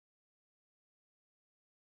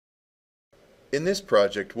In this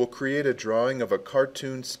project, we'll create a drawing of a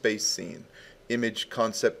cartoon space scene. Image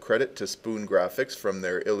concept credit to Spoon Graphics from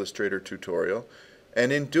their Illustrator tutorial.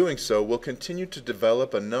 And in doing so, we'll continue to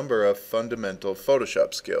develop a number of fundamental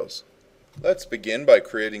Photoshop skills. Let's begin by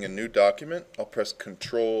creating a new document. I'll press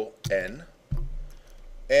Ctrl N.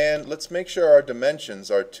 And let's make sure our dimensions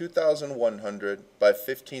are 2100 by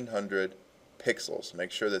 1500 pixels.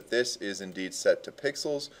 Make sure that this is indeed set to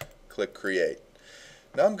pixels. Click Create.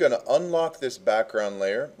 Now I'm going to unlock this background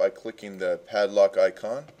layer by clicking the padlock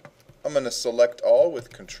icon. I'm going to select all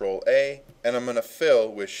with Ctrl A, and I'm going to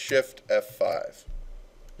fill with Shift F5.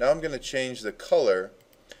 Now I'm going to change the color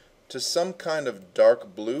to some kind of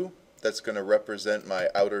dark blue that's going to represent my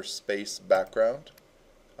outer space background.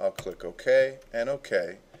 I'll click OK and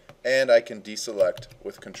OK, and I can deselect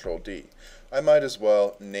with Ctrl D. I might as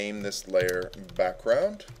well name this layer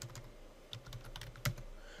background.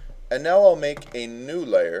 And now I'll make a new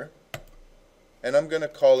layer, and I'm going to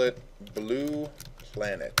call it Blue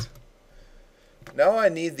Planet. Now I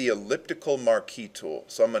need the Elliptical Marquee tool,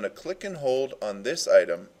 so I'm going to click and hold on this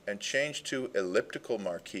item and change to Elliptical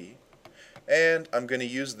Marquee, and I'm going to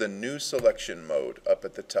use the new selection mode up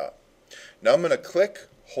at the top. Now I'm going to click,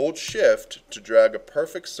 hold Shift to drag a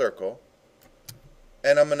perfect circle,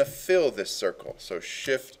 and I'm going to fill this circle. So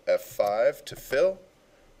Shift F5 to fill,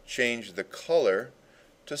 change the color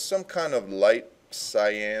to some kind of light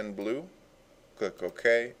cyan blue, click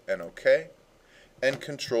OK and OK, and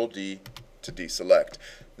Ctrl D to deselect.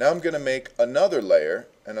 Now I'm going to make another layer,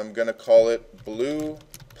 and I'm going to call it Blue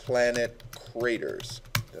Planet Craters,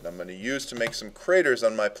 that I'm going to use to make some craters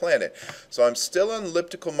on my planet. So I'm still on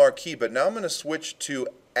Elliptical Marquee, but now I'm going to switch to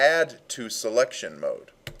Add to Selection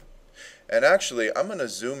mode. And actually, I'm going to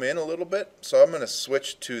zoom in a little bit, so I'm going to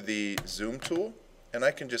switch to the Zoom tool. And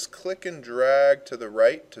I can just click and drag to the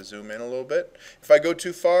right to zoom in a little bit. If I go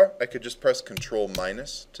too far, I could just press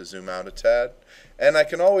Ctrl- to zoom out a tad. And I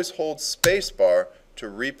can always hold Spacebar to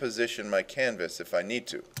reposition my canvas if I need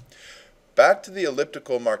to. Back to the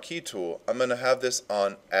Elliptical Marquee tool, I'm going to have this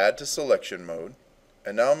on Add to Selection mode.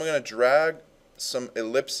 And now I'm going to drag some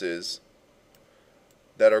ellipses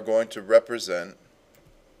that are going to represent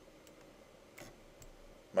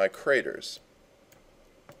my craters.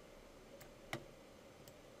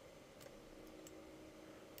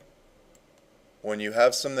 When you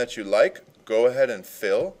have some that you like, go ahead and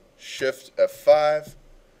fill, Shift F5,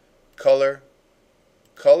 color,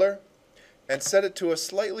 color, and set it to a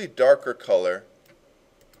slightly darker color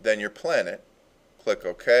than your planet. Click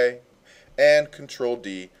OK, and Ctrl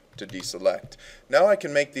D to deselect. Now I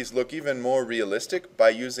can make these look even more realistic by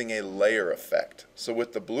using a layer effect. So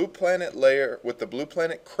with the Blue Planet layer, with the Blue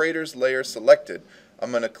Planet Craters layer selected, I'm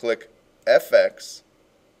going to click FX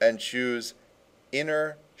and choose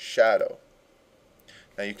Inner Shadow.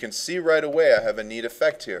 Now you can see right away I have a neat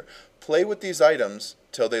effect here. Play with these items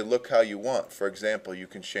till they look how you want. For example, you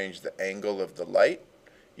can change the angle of the light.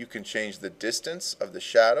 You can change the distance of the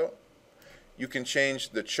shadow. You can change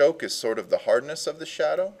the choke as sort of the hardness of the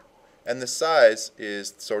shadow. And the size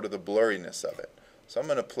is sort of the blurriness of it. So I'm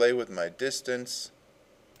going to play with my distance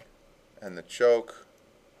and the choke.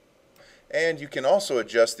 And you can also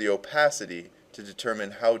adjust the opacity to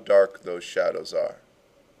determine how dark those shadows are.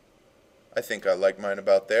 I think I like mine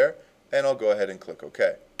about there, and I'll go ahead and click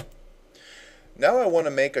OK. Now I want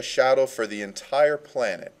to make a shadow for the entire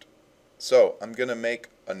planet. So I'm going to make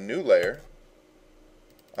a new layer.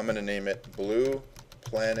 I'm going to name it Blue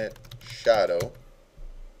Planet Shadow.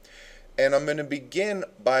 And I'm going to begin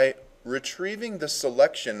by retrieving the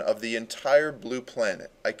selection of the entire blue planet.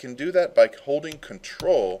 I can do that by holding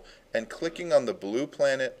Control and clicking on the Blue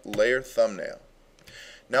Planet layer thumbnail.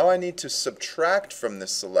 Now I need to subtract from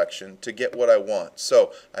this selection to get what I want.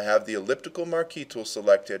 So I have the Elliptical Marquee tool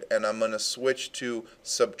selected, and I'm going to switch to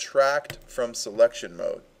Subtract from Selection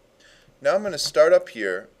mode. Now I'm going to start up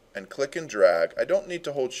here and click and drag. I don't need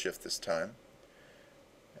to hold Shift this time.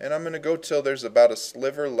 And I'm going to go till there's about a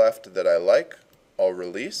sliver left that I like. I'll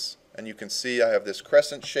release, and you can see I have this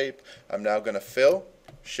crescent shape. I'm now going to fill,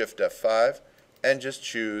 Shift F5, and just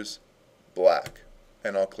choose black.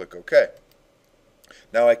 And I'll click OK.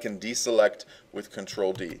 Now I can deselect with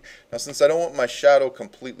Ctrl D. Now since I don't want my shadow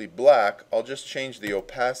completely black, I'll just change the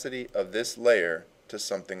opacity of this layer to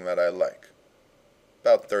something that I like.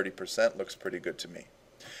 About 30% looks pretty good to me.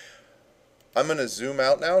 I'm going to zoom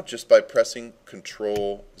out now just by pressing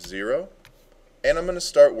Ctrl 0, and I'm going to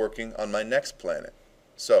start working on my next planet.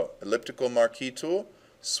 So Elliptical Marquee tool,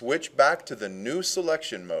 switch back to the new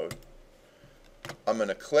selection mode. I'm going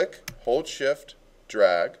to click, hold Shift,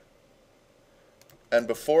 drag. And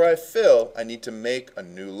before I fill, I need to make a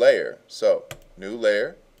new layer. So, new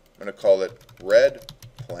layer, I'm going to call it Red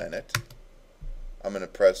Planet. I'm going to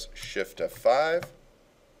press Shift F5,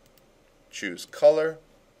 choose Color,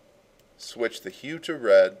 switch the hue to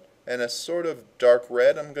red, and a sort of dark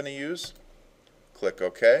red I'm going to use. Click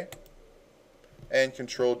OK, and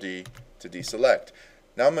Control D to deselect.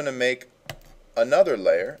 Now I'm going to make another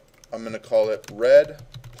layer. I'm going to call it Red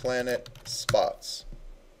Planet Spots.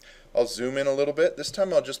 I'll zoom in a little bit. This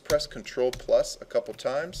time I'll just press Control+ a couple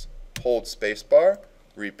times, hold Spacebar,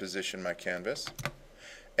 reposition my canvas,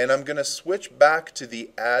 and I'm going to switch back to the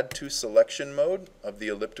Add to Selection mode of the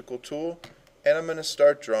elliptical tool, and I'm going to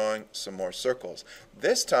start drawing some more circles.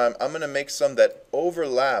 This time I'm going to make some that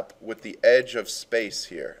overlap with the edge of space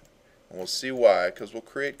here. And we'll see why, because we'll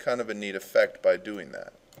create kind of a neat effect by doing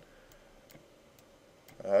that.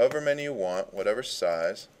 However many you want, whatever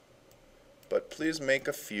size, but please make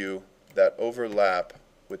a few that overlap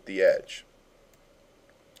with the edge.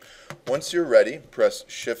 Once you're ready, press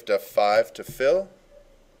Shift F5 to fill,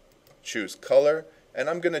 choose color, and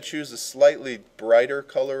I'm going to choose a slightly brighter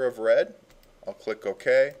color of red. I'll click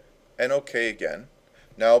OK, and OK again.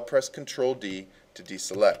 Now I'll press Control D to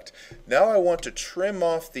deselect. Now I want to trim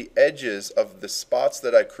off the edges of the spots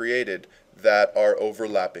that I created that are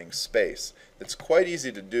overlapping space. It's quite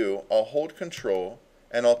easy to do. I'll hold Control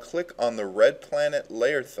and I'll click on the Red Planet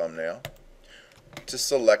layer thumbnail to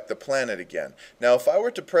select the planet again. Now if I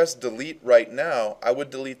were to press delete right now, I would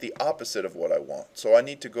delete the opposite of what I want. So I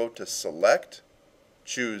need to go to Select,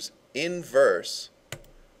 choose Inverse,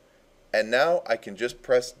 and now I can just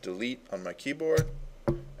press delete on my keyboard,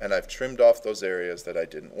 and I've trimmed off those areas that I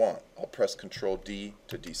didn't want. I'll press Control D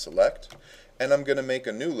to deselect, and I'm going to make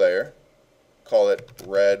a new layer, call it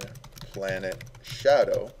Red Planet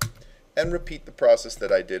Shadow, and repeat the process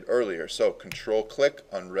that I did earlier. So Control-click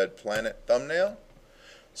on Red Planet thumbnail,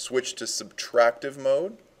 switch to subtractive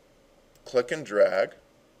mode, click and drag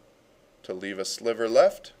to leave a sliver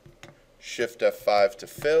left, Shift F5 to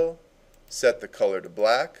fill, set the color to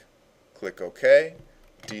black, click OK,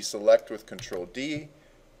 deselect with Control D,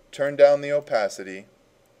 turn down the opacity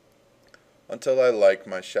until I like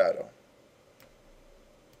my shadow.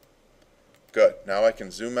 Good. Now I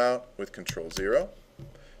can zoom out with Control 0.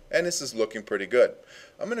 And this is looking pretty good.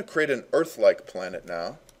 I'm going to create an Earth-like planet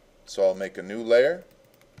now. So I'll make a new layer.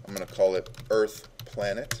 I'm going to call it Earth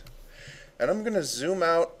Planet. And I'm going to zoom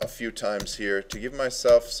out a few times here to give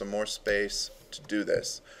myself some more space to do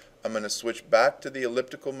this. I'm going to switch back to the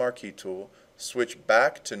elliptical marquee tool, switch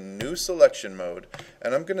back to new selection mode,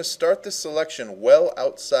 and I'm going to start this selection well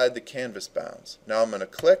outside the canvas bounds. Now I'm going to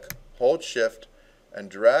click, hold Shift,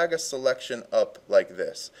 and drag a selection up like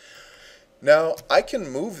this. Now I can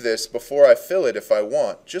move this before I fill it if I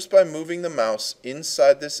want, just by moving the mouse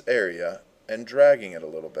inside this area and dragging it a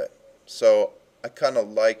little bit. So I kind of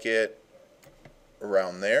like it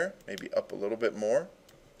around there, maybe up a little bit more.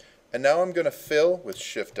 And now I'm going to fill with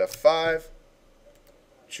Shift F5,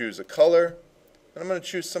 choose a color, and I'm going to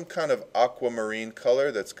choose some kind of aquamarine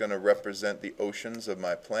color that's going to represent the oceans of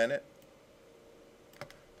my planet.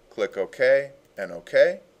 Click OK and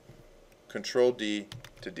OK. Control D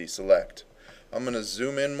to deselect. I'm going to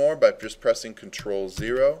zoom in more by just pressing Control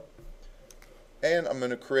 0. And I'm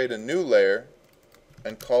going to create a new layer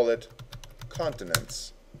and call it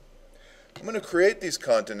Continents. I'm going to create these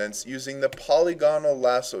continents using the polygonal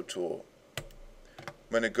lasso tool.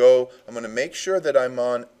 I'm going to make sure that I'm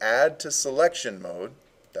on Add to Selection mode.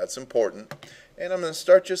 That's important. And I'm going to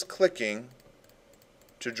start just clicking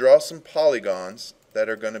to draw some polygons that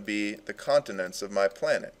are going to be the continents of my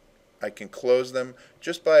planet. I can close them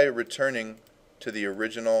just by returning to the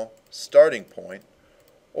original starting point,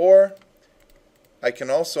 or I can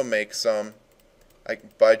also make some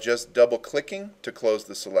by just double clicking to close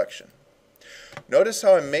the selection. Notice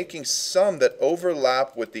how I'm making some that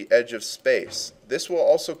overlap with the edge of space. This will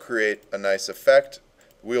also create a nice effect.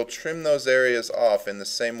 We'll trim those areas off in the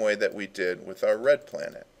same way that we did with our red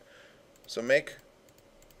planet. So make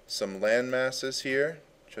some land masses here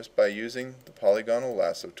just by using the polygonal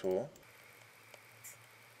lasso tool.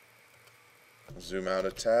 Zoom out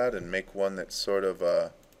a tad and make one that sort of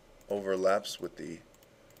overlaps with the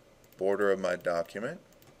border of my document.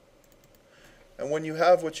 And when you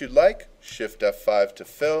have what you'd like, Shift F5 to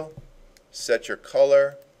fill, set your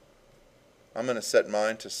color. I'm going to set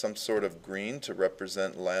mine to some sort of green to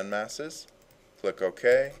represent land masses. Click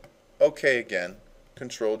OK, OK again,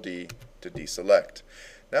 Control D to deselect.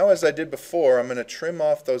 Now as I did before, I'm going to trim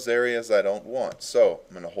off those areas I don't want. So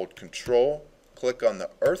I'm going to hold Control, click on the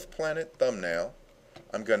Earth Planet thumbnail.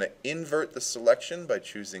 I'm going to invert the selection by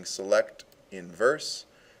choosing Select Inverse,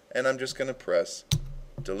 and I'm just going to press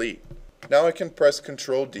Delete. Now I can press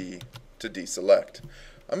Control D to deselect.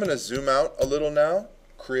 I'm going to zoom out a little now,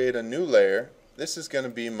 create a new layer. This is going to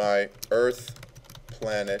be my Earth,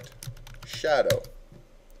 Planet, Shadow.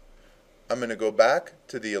 I'm going to go back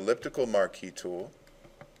to the Elliptical Marquee tool,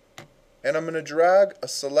 and I'm going to drag a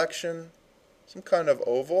selection, some kind of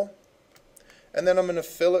oval, and then I'm going to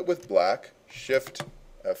fill it with black. Shift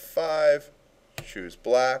F5, choose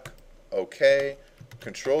black, OK,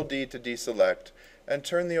 Control D to deselect, and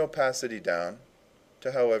turn the opacity down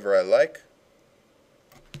to however I like.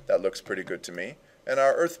 That looks pretty good to me, and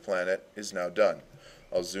our Earth planet is now done.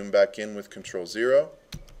 I'll zoom back in with Control 0,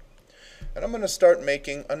 and I'm going to start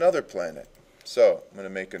making another planet. So I'm going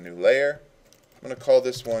to make a new layer. I'm going to call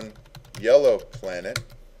this one Yellow Planet.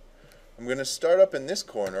 I'm going to start up in this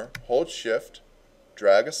corner, hold Shift,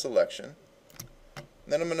 drag a selection, and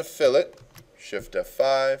then I'm going to fill it, Shift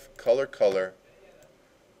F5, color,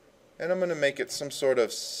 and I'm going to make it some sort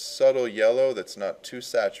of subtle yellow that's not too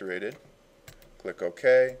saturated. Click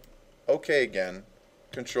OK, OK again,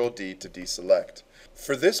 Control D to deselect.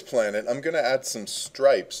 For this planet, I'm going to add some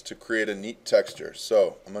stripes to create a neat texture.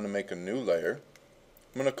 So I'm going to make a new layer.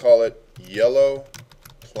 I'm going to call it Yellow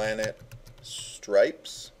Planet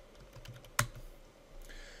Stripes.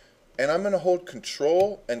 And I'm going to hold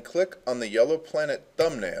Control and click on the Yellow Planet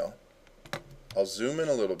thumbnail. I'll zoom in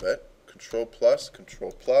a little bit. Control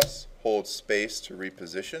plus, hold space to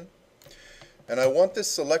reposition. And I want this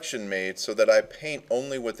selection made so that I paint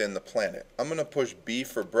only within the planet. I'm going to push B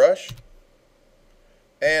for brush.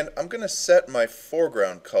 And I'm going to set my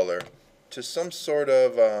foreground color to some sort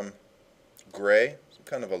of gray, some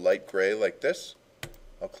kind of a light gray like this.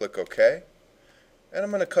 I'll click OK. And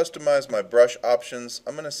I'm going to customize my brush options.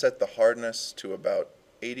 I'm going to set the hardness to about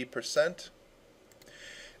 80%.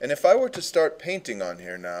 And if I were to start painting on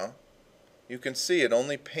here now, you can see it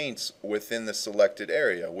only paints within the selected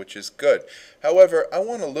area, which is good. However, I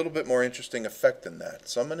want a little bit more interesting effect than that.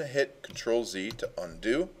 So I'm going to hit Control Z to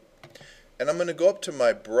undo. And I'm going to go up to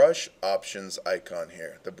my brush options icon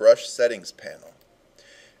here, the brush settings panel.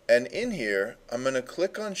 And in here, I'm going to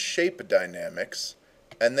click on shape dynamics,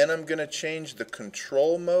 and then I'm going to change the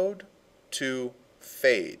control mode to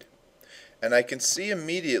fade. And I can see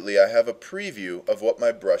immediately I have a preview of what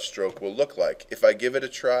my brush stroke will look like. If I give it a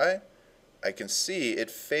try, I can see it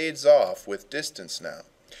fades off with distance now.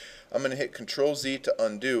 I'm going to hit Control Z to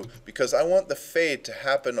undo because I want the fade to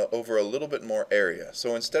happen over a little bit more area.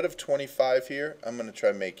 So instead of 25 here, I'm going to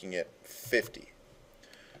try making it 50.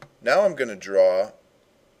 Now I'm going to draw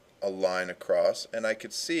a line across, and I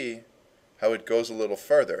could see how it goes a little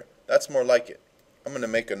further. That's more like it. I'm going to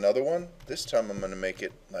make another one. This time I'm going to make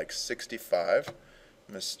it like 65. I'm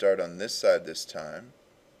going to start on this side this time.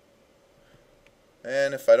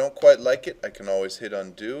 And if I don't quite like it, I can always hit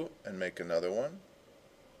undo and make another one.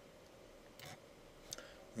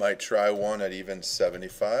 Might try one at even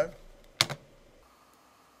 75.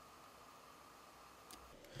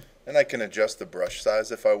 And I can adjust the brush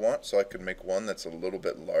size if I want, so I could make one that's a little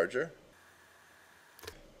bit larger.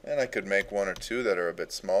 And I could make one or two that are a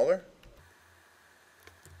bit smaller.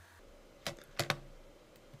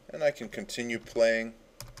 And I can continue playing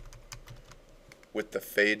with the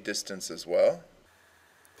fade distance as well.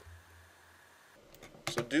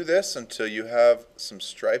 So do this until you have some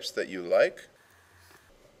stripes that you like.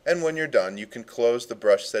 And when you're done, you can close the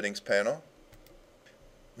brush settings panel.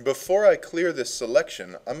 Before I clear this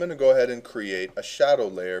selection, I'm going to go ahead and create a shadow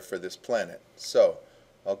layer for this planet. So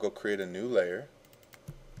I'll go create a new layer,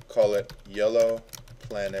 call it Yellow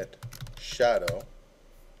Planet Shadow.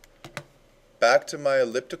 Back to my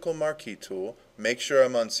elliptical marquee tool, make sure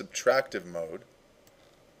I'm on subtractive mode.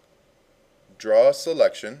 Draw a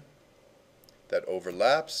selection that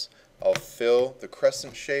overlaps. I'll fill the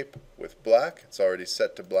crescent shape with black. It's already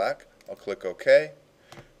set to black. I'll click OK.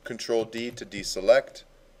 Control D to deselect.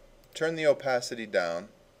 Turn the opacity down.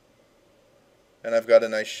 And I've got a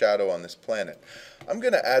nice shadow on this planet. I'm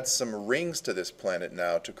going to add some rings to this planet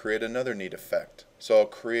now to create another neat effect. So I'll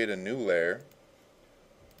create a new layer.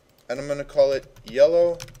 And I'm going to call it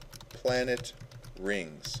Yellow Planet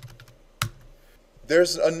Rings.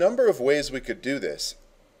 There's a number of ways we could do this.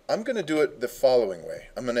 I'm going to do it the following way.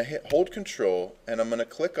 I'm going to hold Control, and I'm going to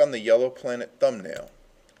click on the Yellow Planet thumbnail.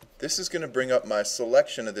 This is going to bring up my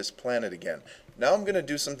selection of this planet again. Now I'm going to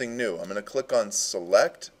do something new. I'm going to click on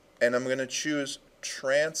Select, and I'm going to choose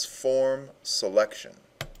Transform Selection.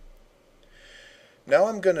 Now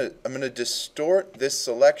I'm going to distort this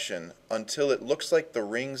selection until it looks like the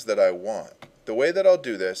rings that I want. The way that I'll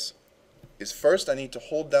do this is first I need to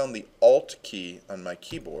hold down the Alt key on my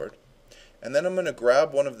keyboard, and then I'm going to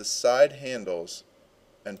grab one of the side handles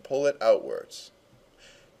and pull it outwards.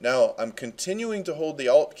 Now I'm continuing to hold the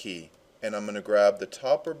Alt key and I'm going to grab the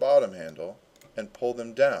top or bottom handle and pull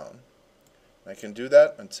them down. I can do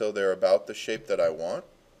that until they're about the shape that I want.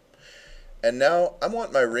 And now I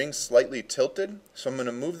want my ring slightly tilted, so I'm going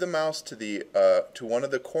to move the mouse to one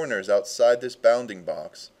of the corners outside this bounding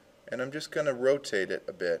box, and I'm just going to rotate it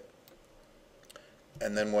a bit.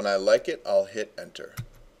 And then when I like it, I'll hit enter.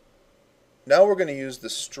 Now we're going to use the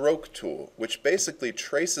stroke tool, which basically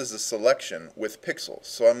traces a selection with pixels.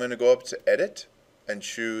 So I'm going to go up to edit and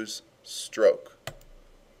choose stroke.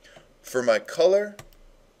 For my color,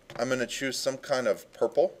 I'm going to choose some kind of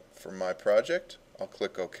purple for my project. I'll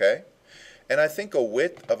click OK. And I think a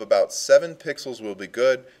width of about 7 pixels will be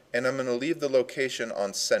good, and I'm going to leave the location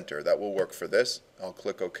on center. That will work for this. I'll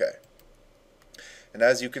click OK. And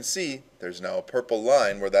as you can see, there's now a purple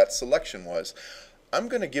line where that selection was. I'm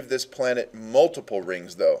going to give this planet multiple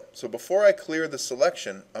rings though. So before I clear the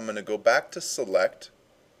selection, I'm going to go back to select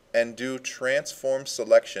and do transform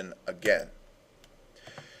selection again.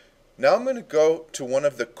 Now I'm going to go to one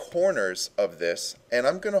of the corners of this, and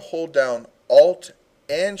I'm going to hold down Alt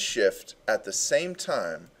and Shift at the same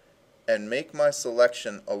time and make my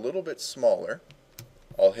selection a little bit smaller.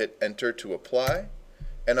 I'll hit enter to apply,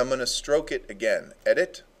 and I'm going to stroke it again.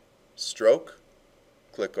 Edit, stroke,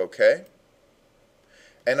 click OK.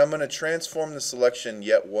 And I'm going to transform the selection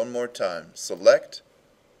yet one more time. Select,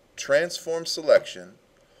 transform selection,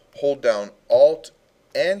 hold down Alt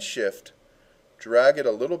and Shift, drag it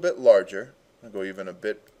a little bit larger. I'll go even a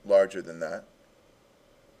bit larger than that.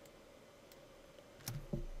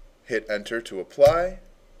 Hit enter to apply,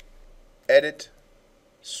 edit,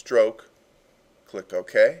 stroke, click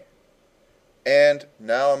OK. And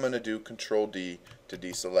now I'm going to do Control D to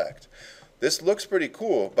deselect. This looks pretty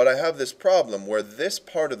cool, but I have this problem where this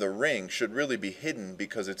part of the ring should really be hidden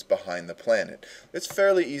because it's behind the planet. It's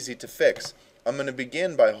fairly easy to fix. I'm going to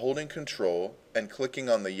begin by holding Control and clicking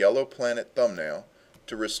on the yellow planet thumbnail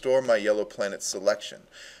to restore my yellow planet selection.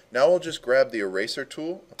 Now I'll just grab the eraser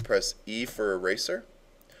tool, press E for eraser.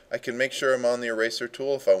 I can make sure I'm on the eraser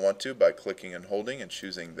tool if I want to by clicking and holding and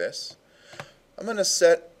choosing this. I'm going to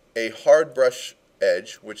set a hard brush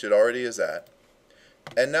edge, which it already is at.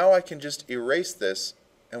 And now I can just erase this,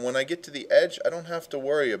 and when I get to the edge, I don't have to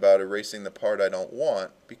worry about erasing the part I don't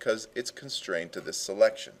want because it's constrained to this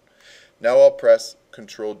selection. Now I'll press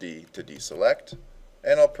Control D to deselect,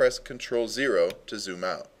 and I'll press Control 0 to zoom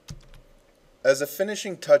out. As a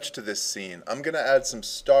finishing touch to this scene, I'm going to add some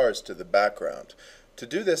stars to the background. To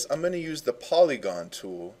do this, I'm going to use the Polygon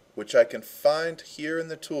tool, which I can find here in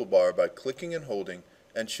the toolbar by clicking and holding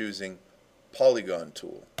and choosing Polygon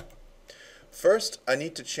tool. First, I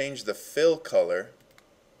need to change the fill color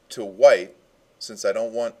to white since I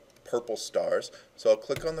don't want purple stars. So I'll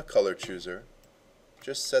click on the color chooser,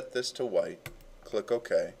 just set this to white, click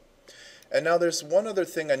OK. And now there's one other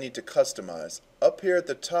thing I need to customize. Up here at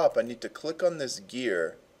the top, I need to click on this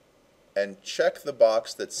gear and check the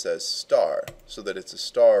box that says star so that it's a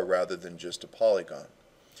star rather than just a polygon.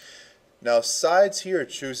 Now sides here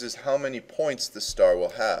chooses how many points the star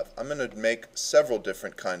will have. I'm going to make several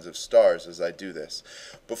different kinds of stars as I do this.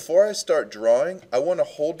 Before I start drawing, I want to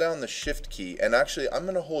hold down the shift key, and actually I'm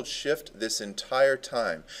going to hold shift this entire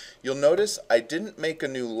time. You'll notice I didn't make a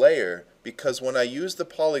new layer because when I use the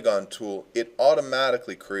polygon tool it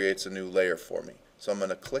automatically creates a new layer for me. So I'm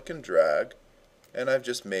going to click and drag, and I've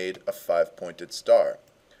just made a 5-pointed star.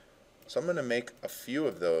 So I'm going to make a few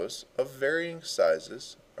of those of varying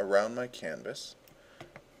sizes around my canvas,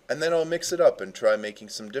 and then I'll mix it up and try making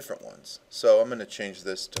some different ones. So I'm going to change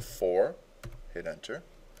this to 4, hit enter,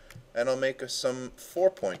 and I'll make some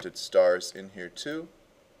 4-pointed stars in here too.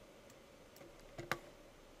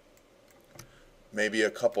 Maybe a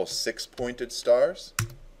couple 6-pointed stars.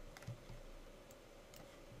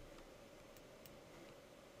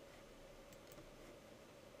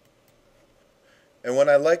 And when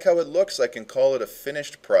I like how it looks, I can call it a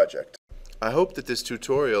finished project. I hope that this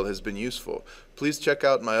tutorial has been useful. Please check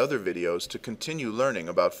out my other videos to continue learning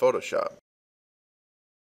about Photoshop.